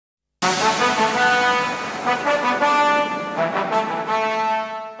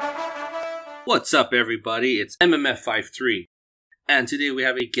What's up, everybody? It's MMF53, and today we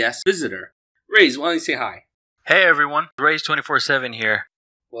have a guest visitor. Raze, why don't you say hi? Hey everyone, Raze247 here.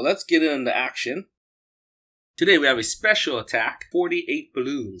 Well, let's get into action. Today we have a special attack, 48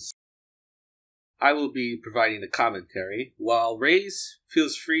 balloons. I will be providing the commentary, while Raze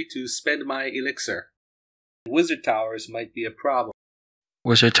feels free to spend my elixir. Wizard towers might be a problem.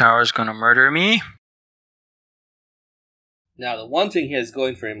 Wizard Tower's gonna murder me? Now, the one thing he has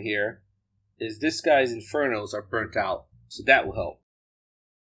going for him here is this guy's infernos are burnt out, so that will help.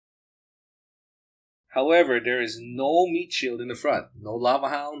 However, there is no meat shield in the front. No lava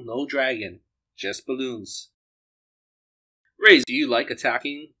hound, no dragon. Just balloons. Raze, do you like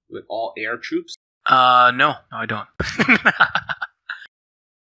attacking with all air troops? No, I don't.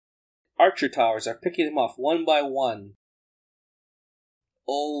 Archer towers are picking him off one by one.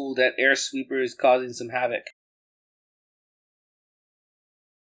 Oh, that air sweeper is causing some havoc.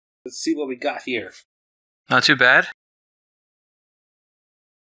 Let's see what we got here. Not too bad.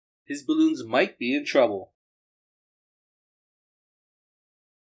 His balloons might be in trouble.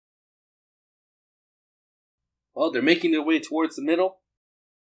 Well, they're making their way towards the middle.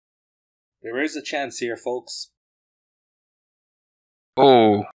 There is a chance here, folks.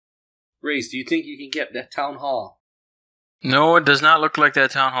 Oh. Raze, do you think you can get that town hall? No, it does not look like that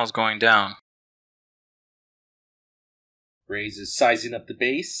town hall's going down. Raze is sizing up the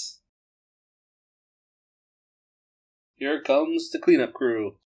base. Here comes the cleanup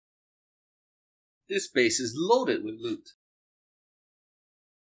crew. This base is loaded with loot.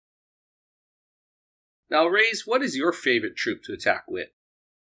 Now, Raze, what is your favorite troop to attack with?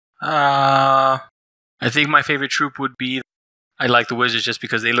 I think my favorite troop would be... I like the wizards just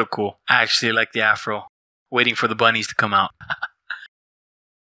because they look cool. I actually like the afro. Waiting for the bunnies to come out.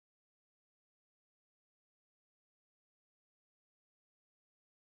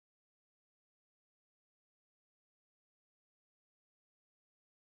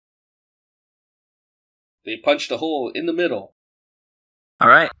 They punched a hole in the middle.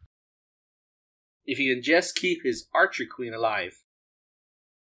 Alright. If he can just keep his archer queen alive.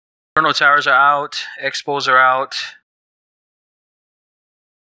 Inferno towers are out. Expos are out.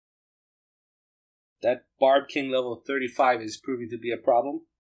 That Barb King level 35 is proving to be a problem.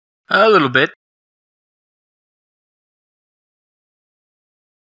 A little bit.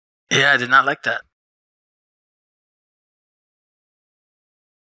 Yeah, I did not like that.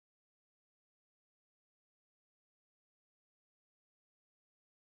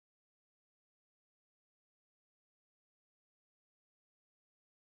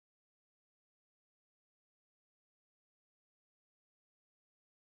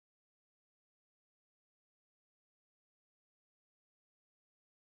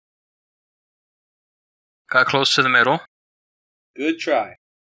 Got close to the middle. Good try.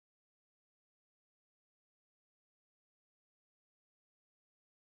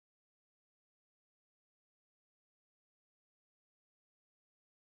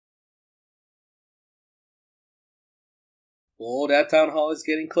 Oh, that town hall is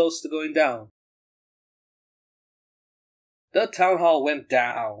getting close to going down. The town hall went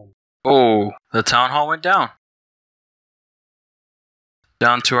down. Oh, the town hall went down.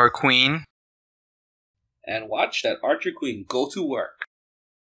 Down to our queen. And watch that archer queen go to work.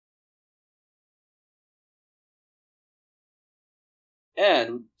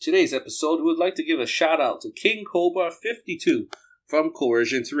 And today's episode, we would like to give a shout out to King Cobra 52 from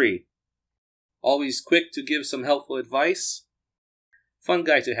Coercion 3. Always quick to give some helpful advice. Fun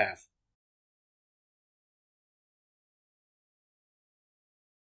guy to have.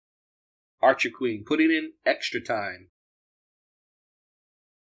 Archer queen putting in extra time.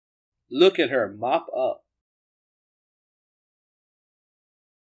 Look at her mop up.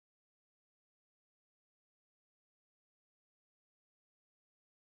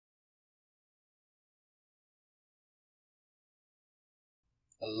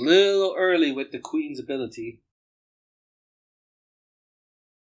 A little early with the queen's ability.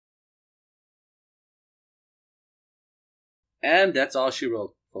 And that's all she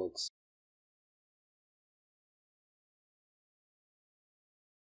wrote, folks.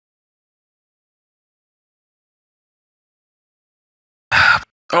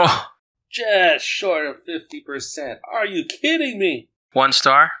 Oh! Just short of 50%. Are you kidding me? 1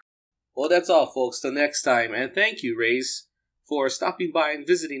 star. Well, that's all, folks. Till next time. And thank you, Raze, for stopping by and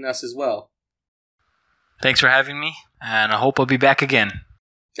visiting us as well. Thanks for having me, and I hope I'll be back again.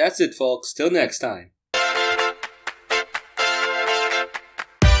 That's it, folks. Till next time.